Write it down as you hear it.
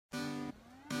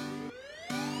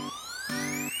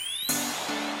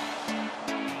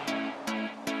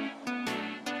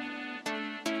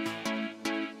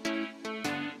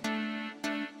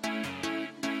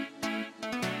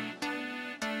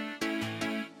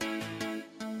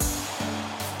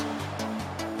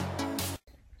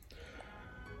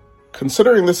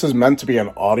considering this is meant to be an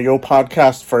audio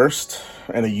podcast first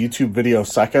and a YouTube video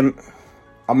second,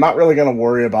 I'm not really going to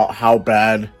worry about how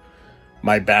bad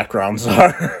my backgrounds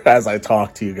are as I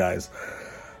talk to you guys.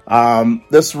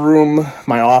 This room,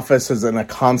 my office, is in a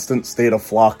constant state of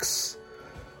flux.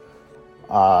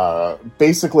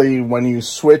 Basically, when you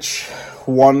switch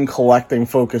one collecting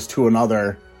focus to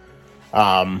another,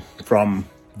 from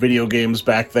video games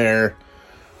back there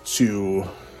to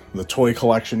the toy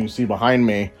collection you see behind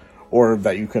me, or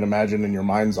that you can imagine in your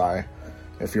mind's eye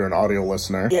if you're an audio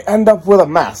listener, you end up with a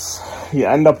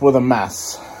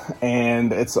mess.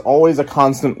 And it's always a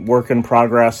constant work in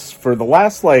progress. For the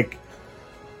last,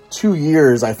 2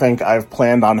 years, I think I've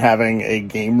planned on having a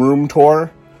game room tour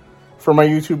for my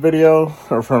YouTube video,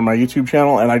 or for my YouTube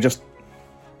channel, and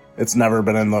it's never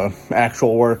been in the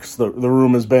actual works. The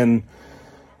room has been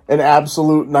an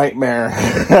absolute nightmare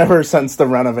ever since the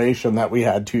renovation that we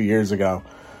had 2 years ago.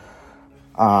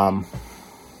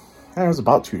 It was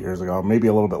about 2 years ago, maybe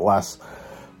a little bit less.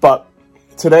 But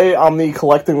today on the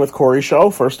Collecting with Cory Show,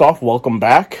 first off, welcome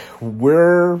back.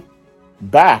 We're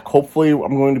back. Hopefully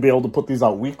I'm going to be able to put these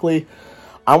out weekly.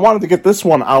 I wanted to get this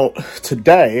one out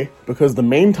today because the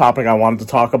main topic I wanted to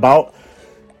talk about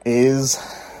is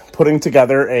putting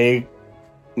together a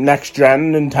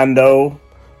next-gen Nintendo,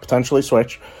 potentially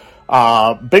Switch,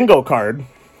 bingo card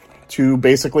to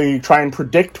basically try and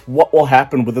predict what will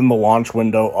happen within the launch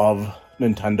window of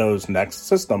Nintendo's next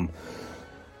system.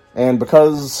 And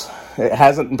because it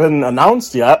hasn't been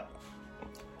announced yet,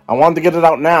 I wanted to get it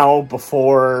out now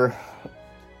before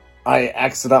I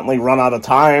accidentally run out of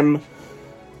time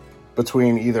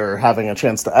between either having a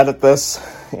chance to edit this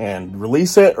and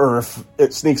release it, or if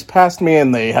it sneaks past me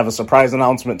and they have a surprise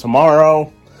announcement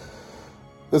tomorrow.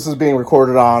 This is being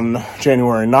recorded on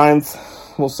January 9th.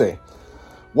 We'll see.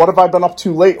 What have I been up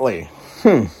to lately?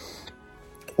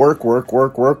 Work.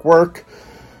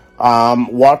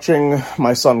 Watching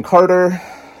my son Carter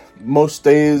most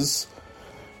days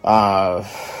for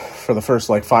the first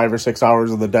 5 or 6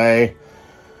 hours of the day,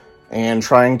 and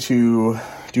trying to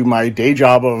do my day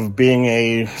job of being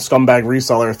a scumbag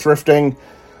reseller thrifting.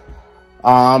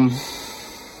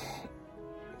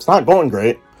 It's not going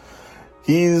great.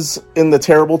 He's in the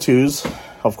terrible twos,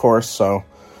 of course, so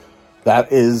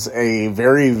that is a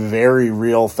very, very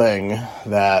real thing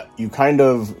that you kind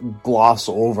of gloss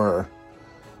over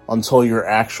until you're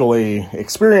actually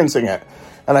experiencing it.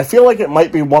 And I feel like it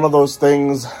might be one of those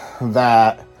things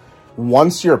that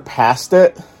once you're past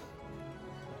it,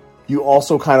 you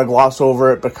also kind of gloss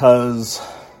over it because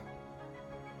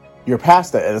you're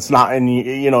past it, and it's not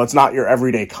it's not your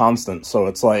everyday constant. So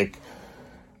it's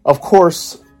of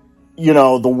course,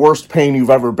 the worst pain you've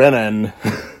ever been in,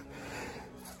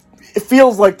 it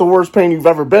feels like the worst pain you've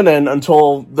ever been in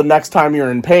until the next time you're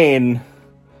in pain,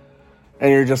 and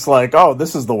you're just oh,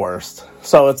 this is the worst.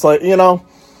 So it's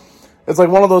it's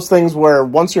one of those things where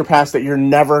once you're past it, you're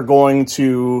never going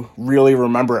to really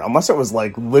remember it, unless it was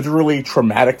literally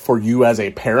traumatic for you as a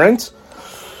parent.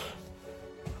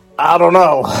 I don't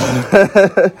know.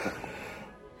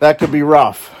 That could be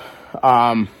rough.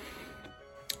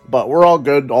 But we're all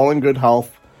good, all in good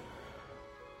health.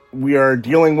 We are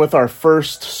dealing with our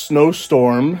first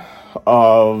snowstorm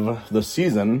of the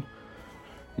season.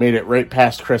 Made it right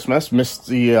past Christmas. Missed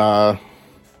the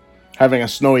having a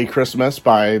snowy Christmas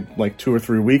by 2 or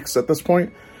 3 weeks at this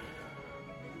point.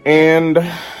 And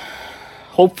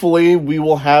hopefully we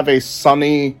will have a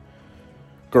sunny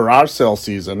garage sale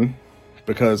season,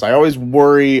 because I always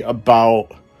worry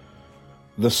about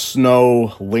the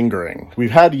snow lingering.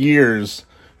 We've had years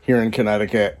here in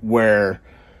Connecticut where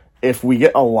if we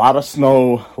get a lot of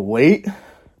snow late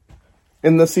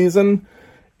in the season,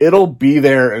 it'll be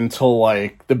there until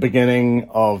the beginning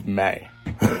of May.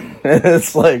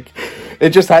 It's it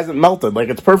just hasn't melted.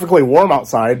 It's perfectly warm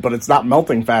outside, but it's not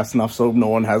melting fast enough, so no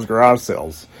one has garage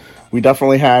sales. We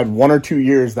definitely had 1 or 2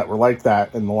 years that were like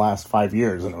that in the last 5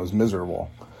 years, and it was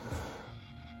miserable.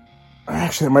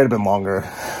 Actually, it might have been longer.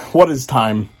 What is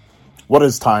time?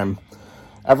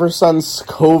 Ever since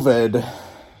COVID,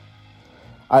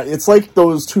 it's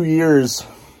those 2 years,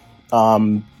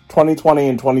 2020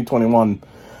 and 2021.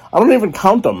 I don't even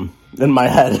count them in my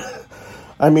head.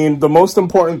 I mean, the most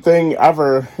important thing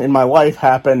ever in my life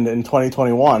happened in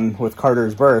 2021 with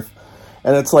Carter's birth.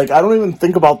 And it's I don't even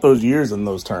think about those years in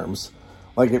those terms.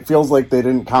 It feels like they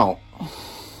didn't count.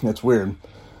 It's weird.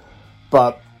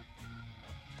 But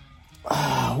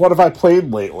what have I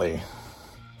played lately?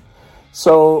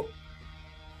 So,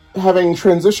 having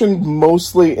transitioned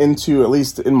mostly into, at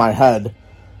least in my head,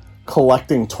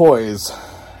 collecting toys,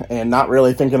 and not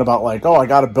really thinking about I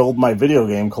gotta build my video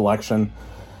game collection,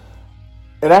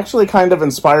 it actually kind of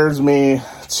inspires me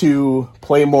to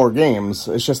play more games.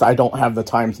 It's just I don't have the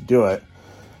time to do it.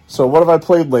 So what have I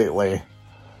played lately?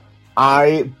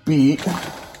 I beat,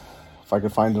 if I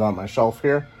could find it on my shelf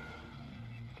here,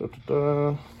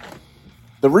 the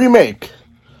remake,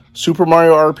 Super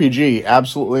Mario RPG.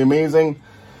 Absolutely amazing.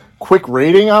 Quick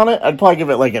rating on it, I'd probably give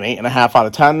it like an 8.5 out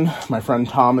of 10. My friend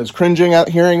Tom is cringing at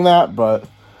hearing that, but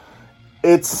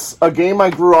it's a game I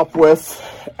grew up with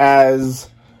as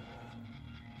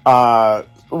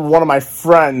one of my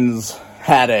friends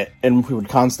had it, and we would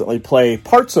constantly play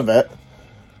parts of it,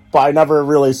 but I never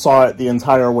really saw it the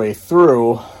entire way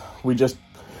through.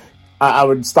 I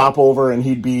would stop over and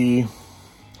he'd be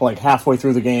like halfway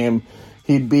through the game.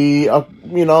 He'd be,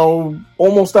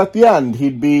 almost at the end.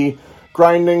 He'd be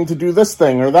grinding to do this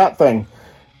thing or that thing.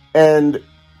 And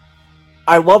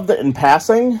I loved it in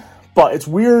passing, but it's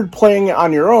weird playing it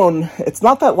on your own. It's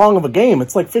not that long of a game.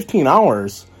 It's like 15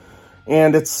 hours.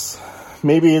 And it's,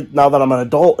 maybe now that I'm an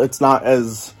adult, it's not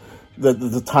as,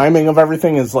 the timing of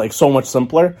everything is like so much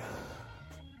simpler.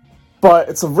 But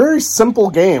it's a very simple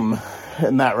game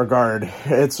in that regard.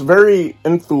 It's very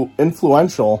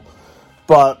influential,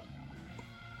 but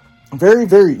very,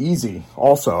 very easy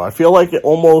also. I feel like it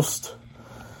almost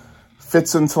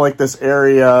fits into like this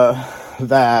area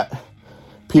that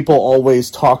people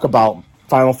always talk about,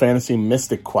 Final Fantasy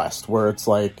Mystic Quest, where it's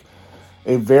like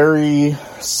a very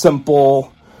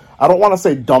simple, I don't want to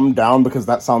say dumbed down because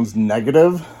that sounds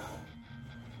negative,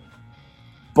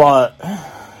 but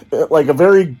like a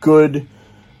very good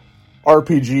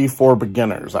RPG for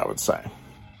beginners, I would say.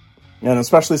 And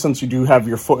especially since you do have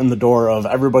your foot in the door of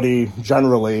everybody,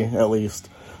 generally at least,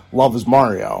 loves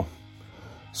Mario.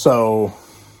 So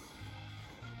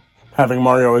having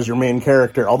Mario as your main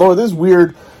character, although it is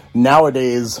weird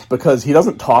nowadays because he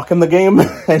doesn't talk in the game,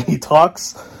 and he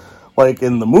talks like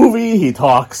in the movie, he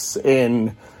talks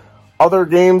in other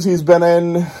games he's been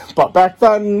in, but back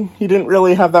then he didn't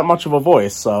really have that much of a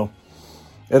voice, so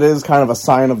it is kind of a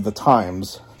sign of the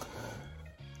times.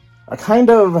 I kind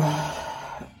of,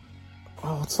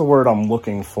 what's the word I'm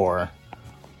looking for?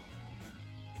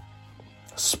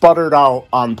 Sputtered out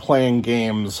on playing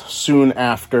games soon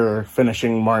after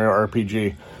finishing Mario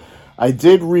RPG. I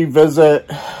did revisit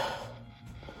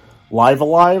Live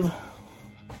Alive.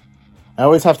 I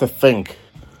always have to think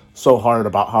so hard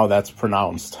about how that's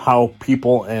pronounced, how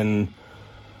people in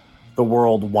the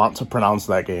world want to pronounce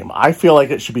that game. I feel like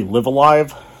it should be Live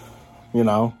Alive,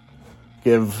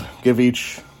 give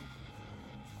each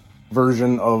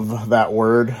version of that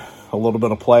word a little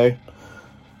bit of play,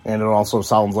 and it also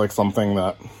sounds like something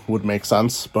that would make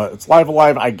sense, but it's Live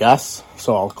Alive, I guess,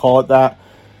 so I'll call it that.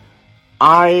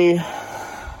 I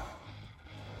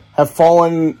have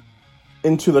fallen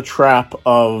into the trap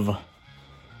of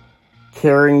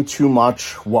caring too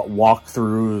much what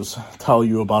walkthroughs tell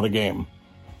you about a game.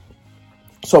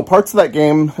 So parts of that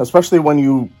game, especially when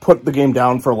you put the game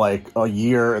down for like a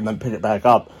year and then pick it back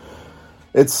up,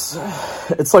 it's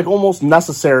like almost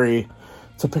necessary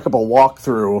to pick up a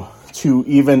walkthrough to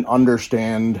even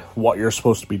understand what you're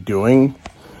supposed to be doing.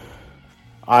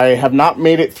 I have not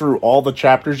made it through all the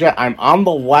chapters yet. I'm on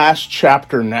the last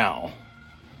chapter now.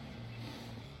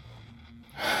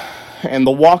 And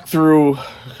the walkthrough,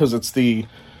 because it's the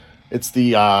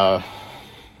I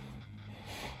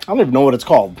don't even know what it's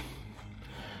called.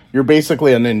 You're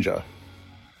basically a ninja.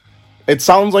 It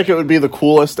sounds like it would be the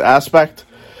coolest aspect,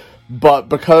 but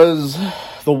because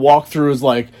the walkthrough is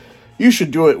like, you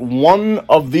should do it one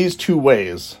of these two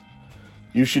ways.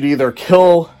 You should either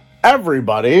kill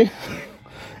everybody,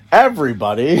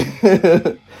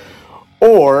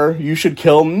 or you should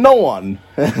kill no one.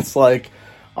 It's like,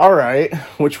 all right,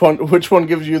 which one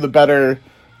gives you the better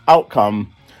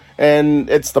outcome? And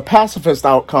it's the pacifist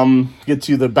outcome gets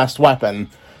you the best weapon.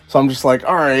 So I'm just like,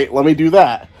 all right, let me do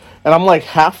that. And I'm like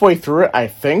halfway through it, I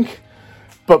think.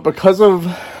 But because of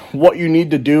what you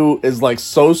need to do is like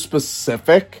so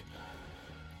specific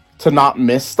to not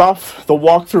miss stuff, the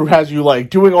walkthrough has you like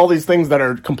doing all these things that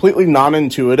are completely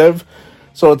non-intuitive.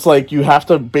 So it's like you have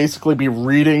to basically be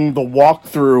reading the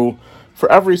walkthrough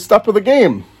for every step of the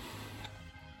game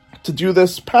to do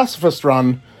this pacifist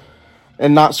run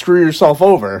and not screw yourself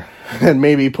over and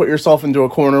maybe put yourself into a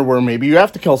corner where maybe you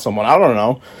have to kill someone. I don't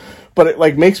know. But it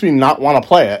like makes me not want to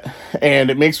play it. And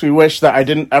it makes me wish that I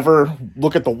didn't ever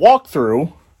look at the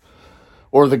walkthrough,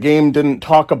 or the game didn't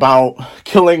talk about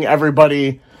killing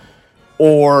everybody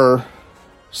or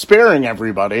sparing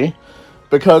everybody,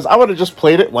 because I would have just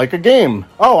played it like a game.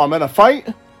 Oh, I'm in a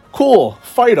fight? Cool,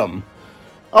 fight them.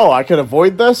 Oh, I could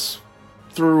avoid this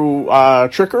through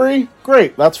trickery?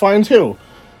 Great, that's fine too.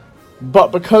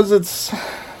 But because it's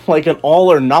like an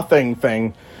all or nothing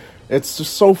thing. It's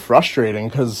just so frustrating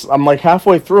because I'm like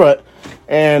halfway through it,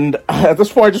 and at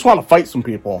this point I just want to fight some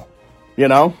people, you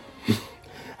know?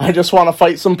 I just want to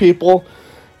fight some people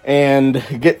and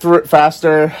get through it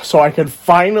faster so I could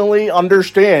finally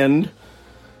understand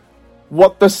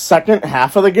what the second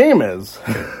half of the game is.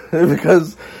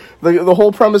 Because the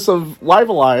whole premise of Live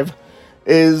Alive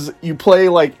is you play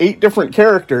like 8 different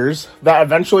characters that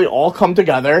eventually all come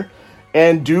together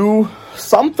and do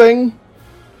something.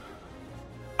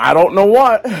 I don't know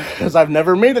what, because I've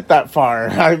never made it that far.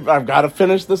 I've got to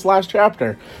finish this last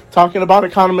chapter. Talking about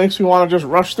it kind of makes me want to just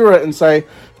rush through it and say,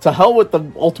 to hell with the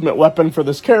ultimate weapon for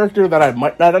this character that I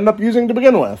might not end up using to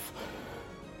begin with.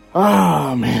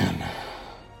 Oh, man.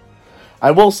 I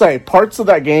will say, parts of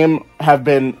that game have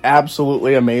been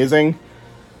absolutely amazing.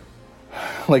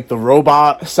 Like the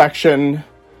robot section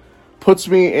puts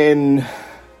me in,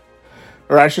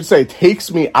 or I should say,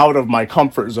 takes me out of my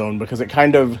comfort zone, because it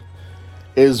kind of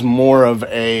is more of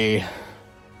a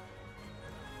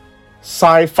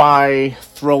sci-fi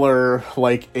thriller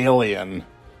like Alien,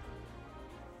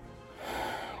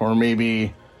 or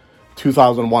maybe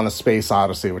 2001: A Space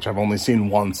Odyssey, which I've only seen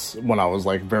once when I was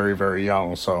like very, very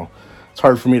young, so it's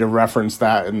hard for me to reference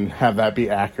that and have that be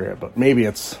accurate, but maybe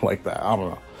it's like that, I don't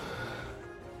know.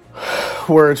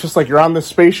 Where it's just like you're on this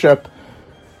spaceship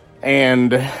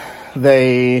and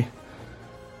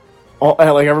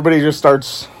everybody just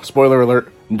starts, spoiler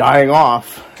alert, dying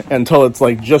off until it's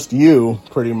like just you,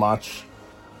 pretty much.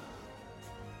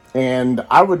 And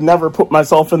I would never put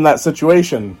myself in that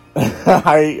situation.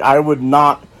 I would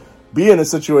not be in a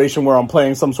situation where I'm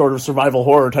playing some sort of survival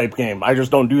horror type game. I just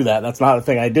don't do that. That's not a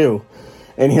thing I do.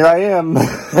 And here I am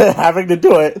having to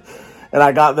do it. And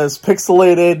I got this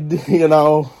pixelated,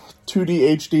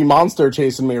 2D HD monster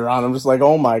chasing me around. I'm just like,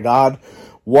 oh my god,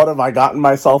 what have I gotten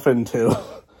myself into?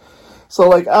 So,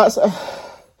 like,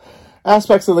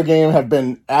 aspects of the game have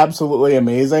been absolutely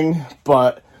amazing,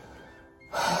 but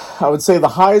I would say the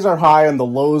highs are high and the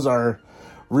lows are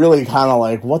really kind of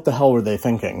like, what the hell were they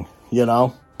thinking,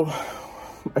 I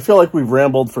feel like we've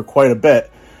rambled for quite a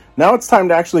bit. Now it's time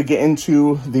to actually get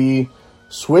into the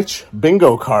Switch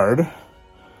bingo card.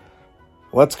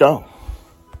 Let's go.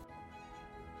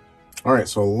 Alright,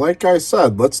 so like I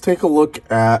said, let's take a look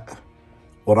at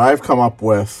what I've come up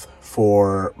with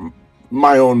for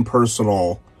my own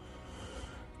personal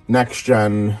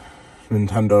next-gen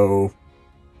Nintendo,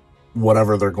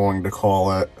 whatever they're going to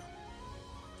call it,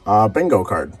 bingo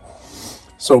card.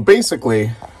 So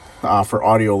basically, for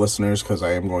audio listeners, because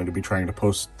I am going to be trying to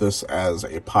post this as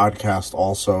a podcast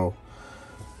also,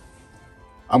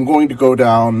 I'm going to go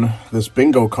down this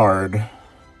bingo card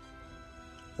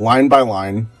line by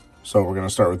line. So we're going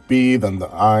to start with B, then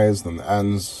the I's, then the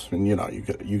N's, and you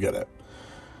get it.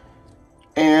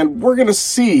 And we're going to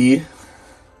see,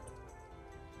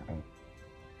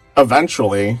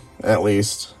 eventually, at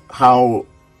least, how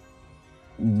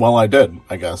well I did,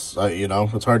 I guess.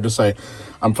 It's hard to say.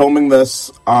 I'm filming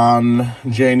this on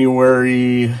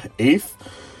January 8th.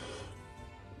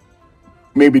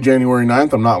 Maybe January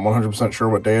 9th. I'm not 100% sure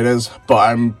what day it is. But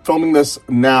I'm filming this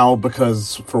now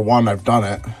because, for one, I've done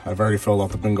it. I've already filled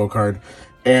out the bingo card.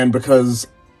 And because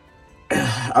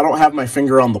I don't have my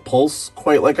finger on the pulse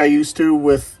quite like I used to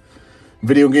with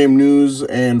video game news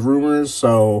and rumors.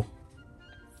 So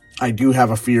I do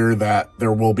have a fear that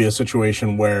there will be a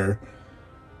situation where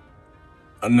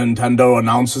a Nintendo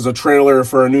announces a trailer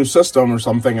for a new system or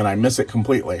something and I miss it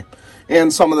completely.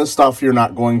 And some of this stuff you're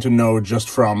not going to know just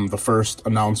from the first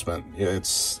announcement.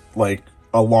 It's like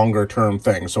a longer term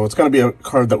thing. So it's going to be a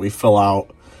card that we fill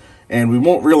out, and we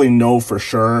won't really know for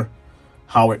sure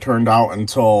how it turned out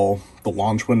until the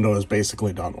launch window is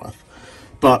basically done with.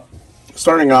 But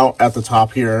starting out at the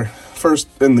top here, first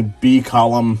in the B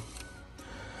column,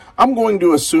 I'm going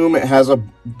to assume it has a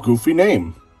goofy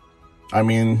name. I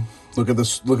mean, look at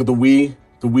this. Look at the Wii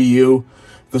U.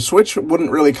 The Switch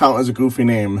wouldn't really count as a goofy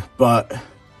name, but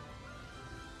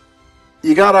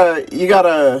you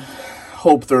gotta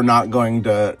hope they're not going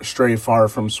to stray far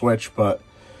from Switch. But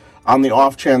on the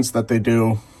off chance that they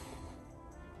do,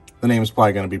 the name's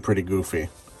probably going to be pretty goofy.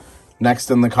 Next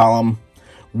in the column,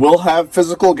 we'll have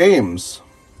physical games.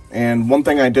 And one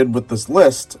thing I did with this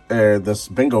list, this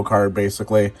bingo card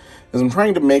basically, is I'm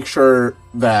trying to make sure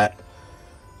that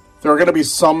there are going to be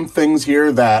some things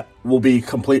here that will be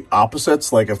complete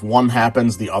opposites. Like if one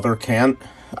happens, the other can't.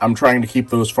 I'm trying to keep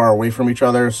those far away from each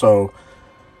other. So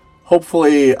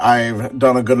hopefully I've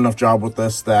done a good enough job with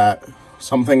this that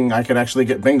something I could actually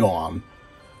get bingo on.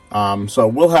 So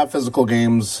we'll have physical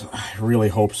games. I really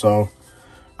hope so.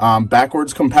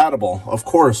 Backwards compatible. Of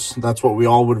course, that's what we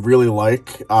all would really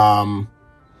like.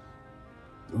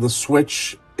 the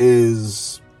Switch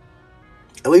is,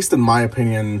 at least in my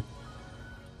opinion,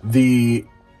 the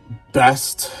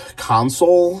best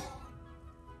console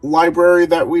library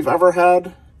that we've ever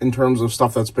had in terms of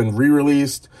stuff that's been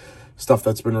re-released, stuff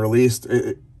that's been released.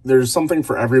 There's something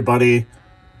for everybody.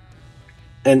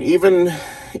 And even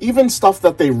stuff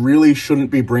that they really shouldn't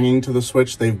be bringing to the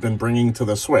Switch, they've been bringing to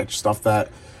the Switch. Stuff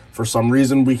that, for some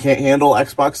reason, we can't handle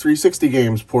Xbox 360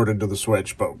 games ported to the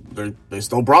Switch, but they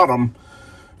still brought them.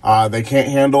 They can't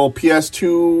handle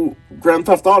PS2 Grand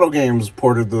Theft Auto games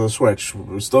ported to the Switch.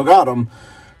 We still got them.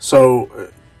 So,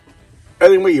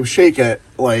 anyway you shake it,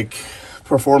 like,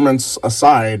 performance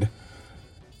aside,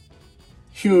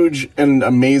 huge and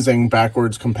amazing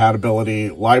backwards compatibility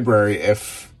library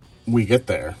if we get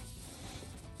there.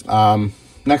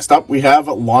 Next up, we have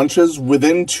launches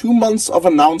within 2 months of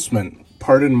announcement.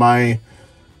 Pardon my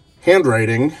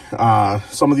handwriting.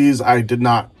 Some of these I did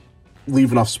not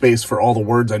leave enough space for all the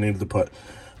words I needed to put.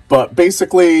 But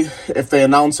basically, if they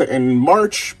announce it in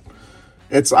March,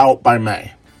 it's out by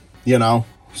May. You know?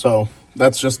 So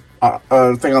that's just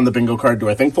a thing on the bingo card. Do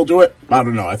I think they'll do it? I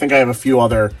don't know. I think I have a few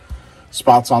other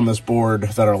spots on this board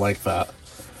that are like that.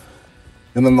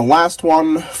 And then the last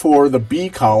one for the B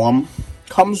column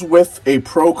comes with a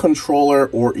Pro controller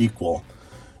or equal.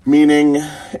 Meaning,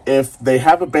 if they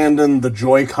have abandoned the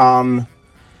Joy-Con-esque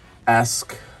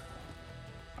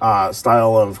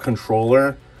style of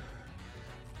controller,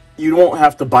 you won't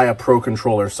have to buy a Pro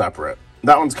controller separate.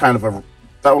 That one's kind of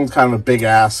a big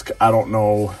ask. I don't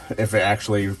know if it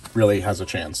actually really has a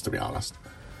chance, to be honest.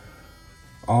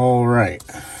 All right.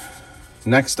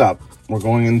 Next up, we're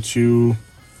going into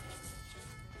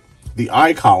the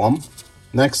I column.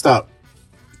 Next up,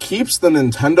 keeps the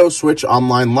Nintendo Switch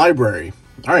Online library.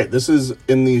 All right, this is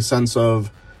in the sense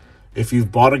of if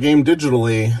you've bought a game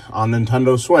digitally on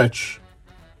Nintendo Switch,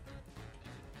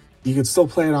 you can still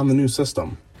play it on the new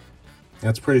system.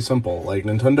 That's pretty simple. Like,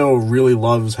 Nintendo really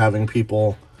loves having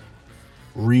people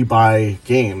rebuy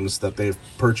games that they've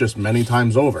purchased many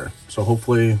times over. So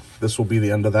hopefully this will be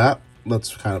the end of that.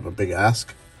 That's kind of a big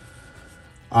ask.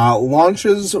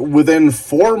 Launches within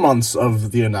 4 months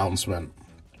of the announcement.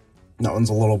 That one's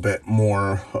a little bit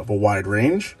more of a wide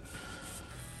range.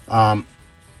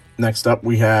 Next up,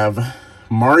 we have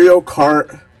Mario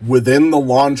Kart within the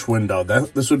launch window.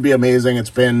 This would be amazing. It's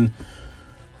been,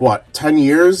 10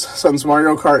 years since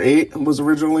Mario Kart 8 was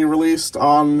originally released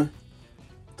on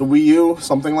the Wii U,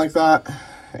 something like that.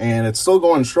 And it's still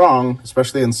going strong,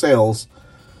 especially in sales.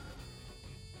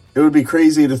 It would be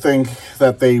crazy to think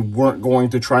that they weren't going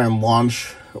to try and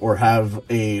launch or have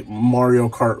a Mario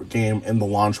Kart game in the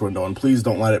launch window. And please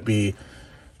don't let it be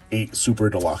 8 Super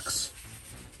Deluxe.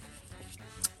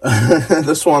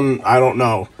 This one, I don't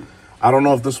know. I don't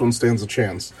know if this one stands a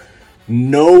chance.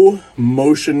 No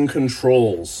motion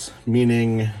controls,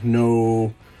 meaning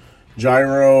no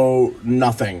gyro,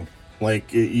 nothing.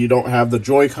 Like, you don't have the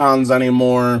Joy-Cons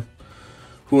anymore.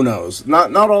 Who knows?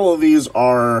 Not all of these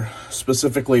are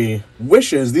specifically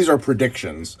wishes. These are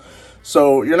predictions.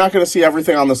 So you're not going to see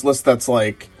everything on this list that's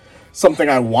like something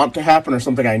I want to happen or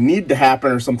something I need to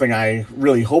happen or something I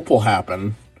really hope will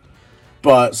happen.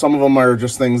 But some of them are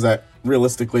just things that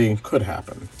realistically could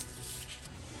happen.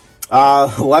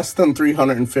 Less than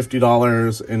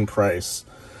 $350 in price.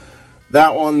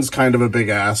 That one's kind of a big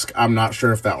ask. I'm not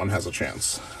sure if that one has a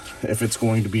chance. If it's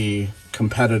going to be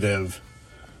competitive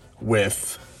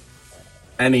with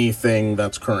anything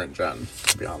that's current gen,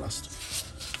 to be honest.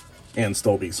 And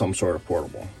still be some sort of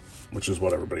portable, which is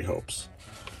what everybody hopes.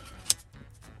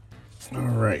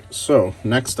 Alright, so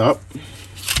next up.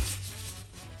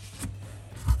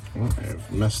 Oh,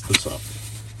 I've messed this up.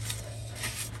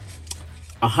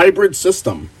 A hybrid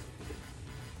system.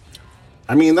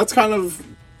 I mean, that's kind of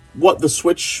what the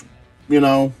Switch,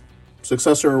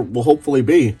 successor will hopefully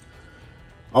be.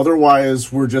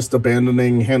 Otherwise, we're just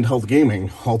abandoning handheld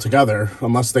gaming altogether,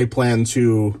 unless they plan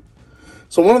to...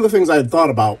 So one of the things I had thought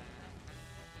about,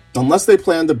 unless they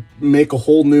plan to make a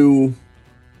whole new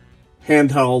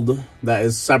handheld that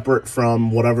is separate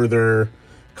from whatever their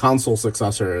console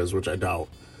successor is, which I doubt,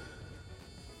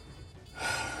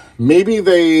 maybe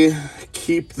they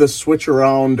keep the Switch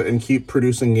around and keep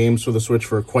producing games for the Switch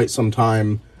for quite some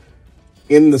time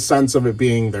in the sense of it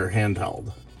being their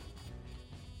handheld.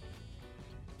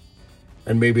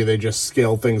 And maybe they just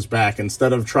scale things back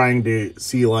instead of trying to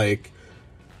see like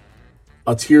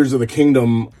a Tears of the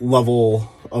Kingdom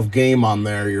level of game on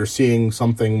there. You're seeing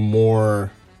something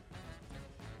more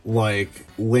like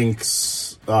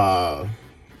Link's A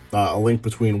Link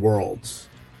Between Worlds,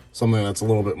 something that's a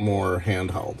little bit more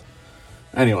handheld.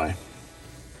 Anyway,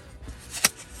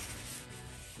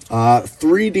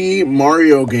 3D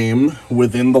Mario game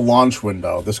within the launch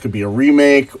window. This could be a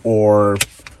remake or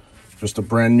just a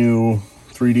brand new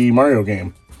 3D Mario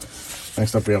game.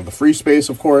 Next up, we have the free space,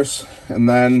 of course, and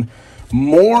then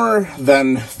more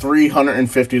than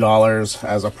 $350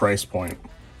 as a price point.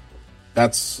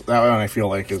 That one I feel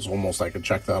like is almost, I could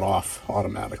check that off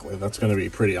automatically. That's going to be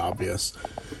pretty obvious.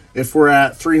 If we're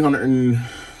at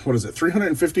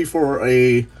 350 for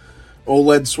a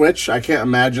OLED Switch, I can't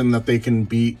imagine that they can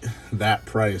beat that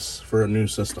price for a new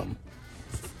system.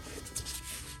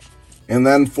 And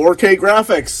then 4K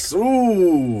graphics.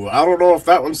 Ooh, I don't know if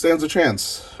that one stands a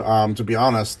chance, to be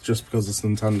honest, just because it's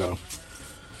Nintendo.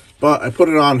 But I put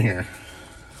it on here.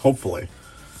 Hopefully,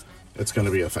 it's going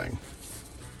to be a thing.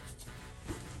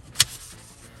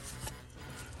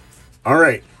 All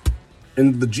right,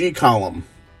 in the G column,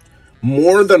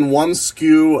 more than one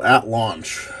SKU at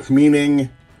launch,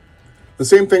 meaning the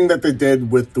same thing that they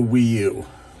did with the Wii U,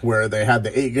 where they had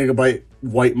the 8GB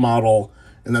white model,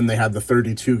 and then they had the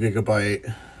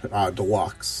 32GB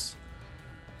deluxe.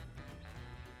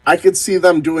 I could see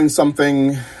them doing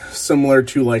something similar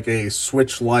to like a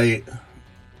Switch Lite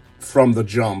from the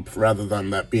jump, rather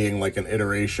than that being like an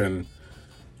iteration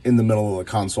in the middle of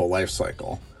the console life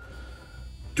cycle.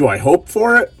 Do I hope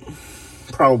for it?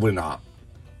 Probably not.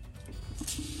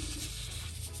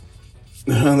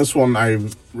 This one I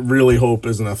really hope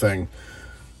isn't a thing.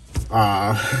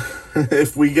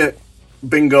 If we get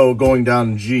Bingo going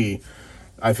down G,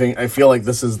 I feel like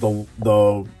this is the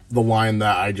line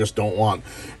that I just don't want.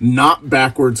 Not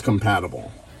backwards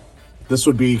compatible. This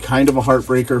would be kind of a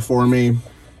heartbreaker for me.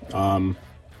 And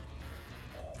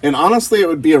honestly, it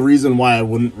would be a reason why I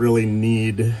wouldn't really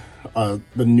need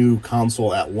the new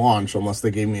console at launch unless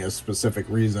they gave me a specific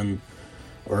reason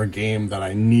or a game that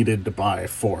I needed to buy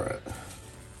for it.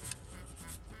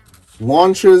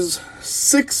 Launches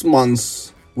 6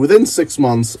 months, within 6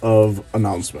 months of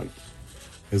announcement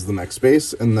is the next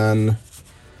space. And then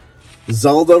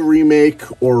Zelda remake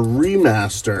or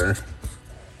remaster.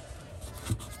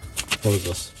 What is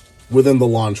this? Within the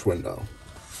launch window.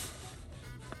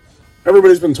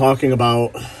 Everybody's been talking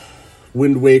about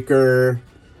Wind Waker,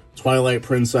 Twilight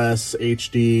Princess,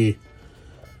 HD,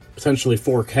 potentially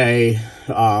 4K,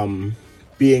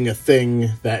 being a thing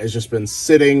that has just been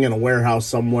sitting in a warehouse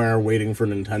somewhere waiting for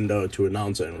Nintendo to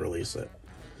announce it and release it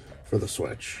for the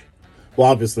Switch. Well,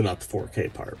 obviously not the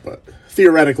 4K part, but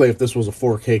theoretically, if this was a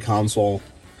 4K console,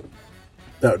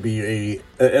 that would be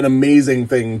an amazing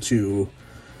thing to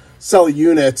sell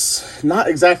units. Not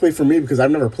exactly for me, because I've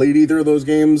never played either of those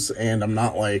games, and I'm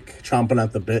not like chomping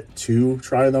at the bit to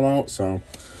try them out, so.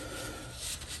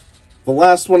 The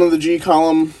last one of the G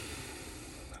column,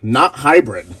 not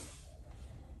hybrid.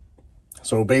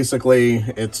 So basically,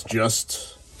 it's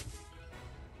just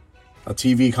a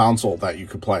TV console that you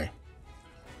could play.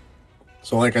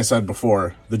 So like I said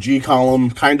before, the G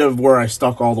column, kind of where I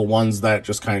stuck all the ones that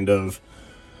just kind of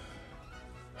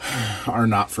are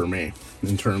not for me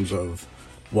in terms of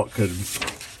what could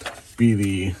be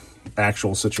the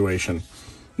actual situation.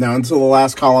 Now into the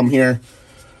last column here.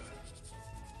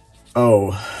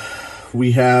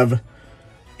 We have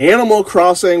Animal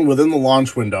Crossing within the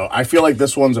launch window. I feel like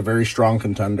this one's a very strong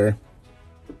contender.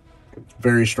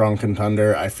 Very strong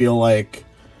contender. I feel like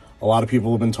a lot of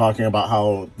people have been talking about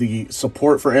how the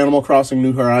support for Animal Crossing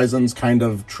New Horizons kind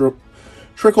of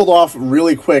trickled off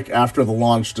really quick after the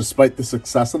launch, despite the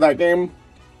success of that game.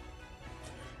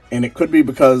 And it could be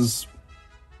because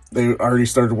they already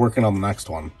started working on the next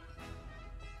one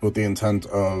with the intent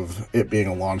of it being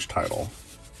a launch title.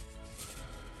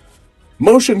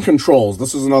 Motion controls.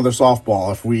 This is another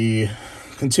softball. If we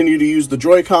continue to use the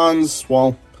Joy-Cons,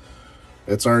 well,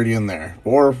 it's already in there.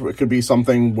 Or it could be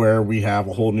something where we have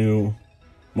a whole new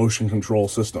motion control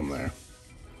system there.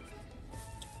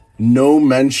 No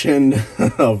mention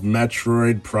of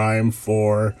Metroid Prime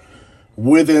 4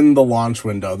 within the launch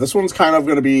window. This one's kind of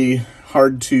going to be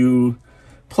hard to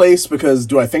place because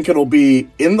do I think it'll be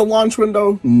in the launch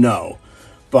window? No.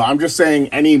 But I'm just saying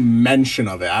any mention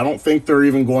of it. I don't think they're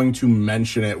even going to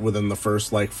mention it within the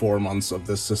first, 4 months of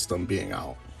this system being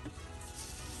out.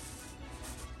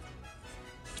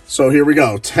 So here we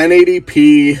go.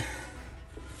 1080p,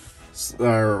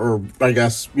 or I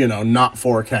guess, not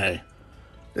 4K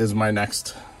is my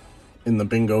next in the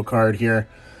bingo card here.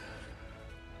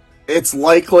 It's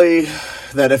likely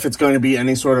that if it's going to be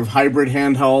any sort of hybrid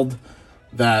handheld,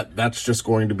 that's just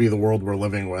going to be the world we're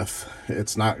living with.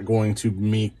 It's not going to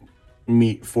meet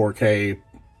 4K,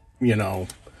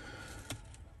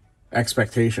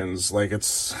 expectations.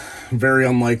 It's very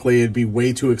unlikely. It'd be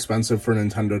way too expensive for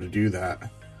Nintendo to do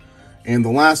that. And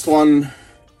the last one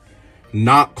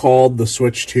not called the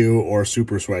Switch 2 or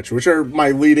Super Switch, which are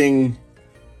my leading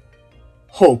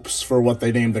hopes for what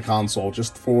they named the console,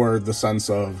 just for the sense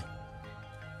of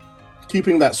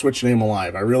keeping that Switch name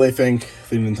alive. I really think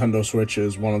the Nintendo Switch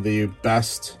is one of the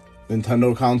best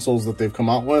Nintendo consoles that they've come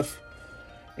out with,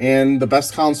 and the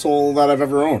best console that I've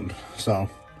ever owned. So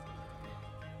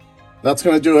that's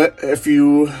going to do it. If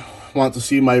you want to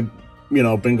see my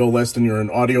bingo list and you're an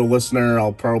audio listener,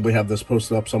 I'll probably have this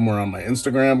posted up somewhere on my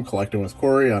Instagram, Collecting with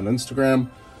Cory on Instagram.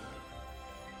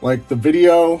 Like the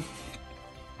video.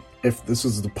 If this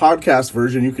is the podcast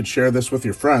version, you could share this with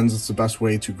your friends. It's the best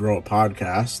way to grow a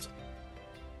podcast.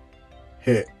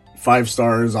 Hit 5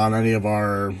 stars on any of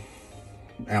our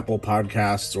Apple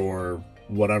Podcasts or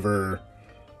whatever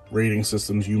rating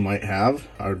systems you might have.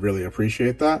 I would really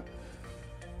appreciate that.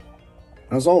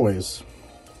 As always,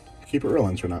 keep it real,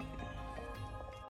 Internet.